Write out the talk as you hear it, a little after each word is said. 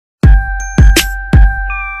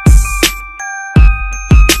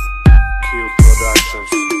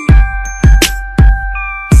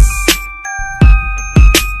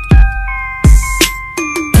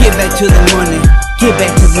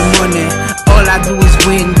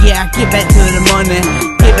win, yeah, I get back to the money.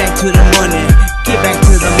 Get back to the money. Get back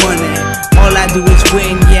to the money. All I do is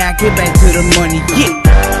win, yeah, I get back to the money. Get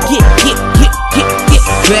back. Get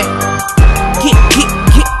back. Get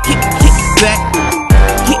back.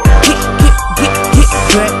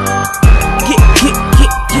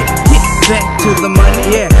 Get back to the money.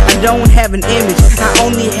 Yeah, I don't have an image, I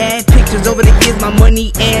only had pictures. Over the years my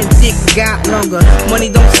money and dick got longer. Money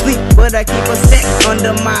don't sleep, but I keep a stack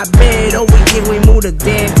under my bed. Over here we move the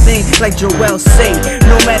damn thing, like Joel say.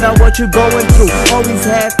 No matter what you're going through, always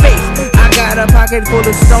have faith. I got a pocket full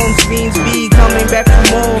of stones, fiends be coming back for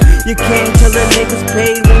more. You can't tell the niggas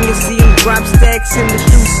paid when you see them drop stacks in the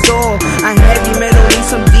shoe store. I heavy metal, need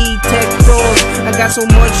some detectors. I got so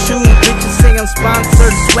much shoes, bitches say I'm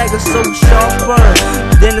sponsored. Swagger so sharper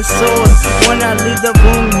than a sword. When I leave the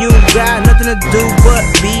room, you got nothing to do but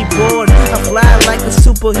be bored. I fly like a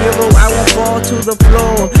superhero, I won't fall to the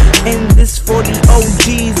floor. And this for the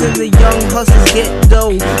OGs and the young hustlers get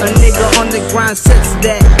dough. A nigga on the grind sets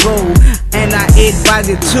that goal, and I advise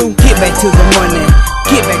it to get back to the money.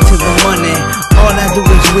 Get back to the money. All I do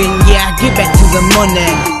is win, yeah, I get back to the money.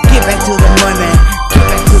 Get back to the money. Get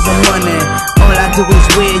back to the money. All I do is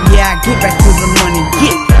win, yeah, I get back to the money.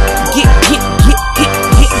 Get back. Get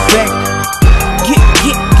back. Get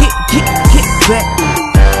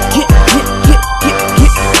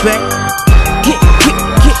back.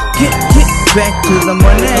 Get back to the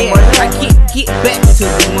money. I get back to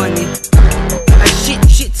the money. I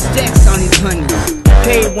shit stacks on these honeys.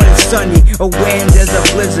 Paid when it's sunny, or when there's a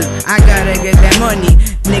blizzard. I gotta get that money.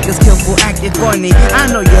 Niggas kill for acting funny. I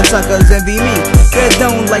know you suckers envy me. They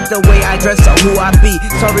don't like the way I dress or who I be.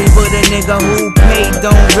 Sorry for the nigga who paid,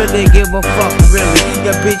 don't really give a fuck, really.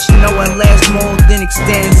 Your bitch know it lasts more than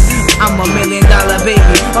extends. I'm $1 million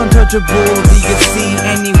baby, untouchable. Do you see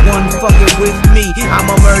anyone fucking with me?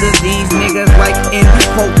 I'ma murder these niggas like in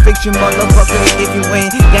Pulp Fiction, motherfucker. If you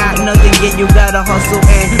ain't got nothing yet, you gotta hustle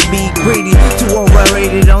and be greedy. Too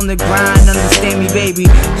overrated on the grind, understand me, baby.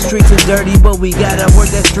 Streets are dirty, but we gotta work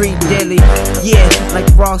that street daily. Yeah, like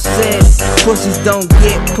Ross said, pussies don't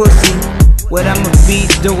get pussy. What I'ma be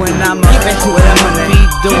doing, I'ma get to what I'ma be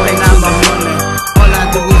doing, I'ma money. All I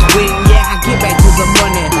do is win, yeah, I get back to the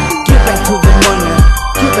money. Get back to the money.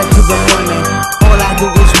 Get back to the money. All I do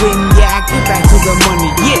is win, yeah, I get back to the money.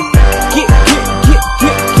 Yeah, get back. Get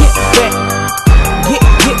back.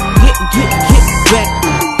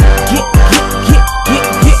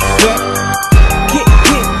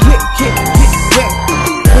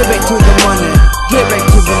 Get back to the money. Get back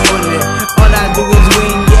to the money. All I do is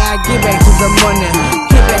win, yeah, I get back to the money.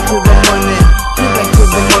 Get back to the money. Get back to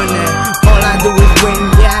the money. All I do is win,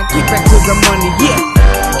 yeah, I get back to the money. Yeah,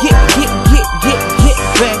 get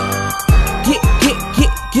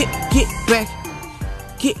back.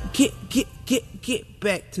 Get back. Get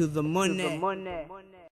back to the money.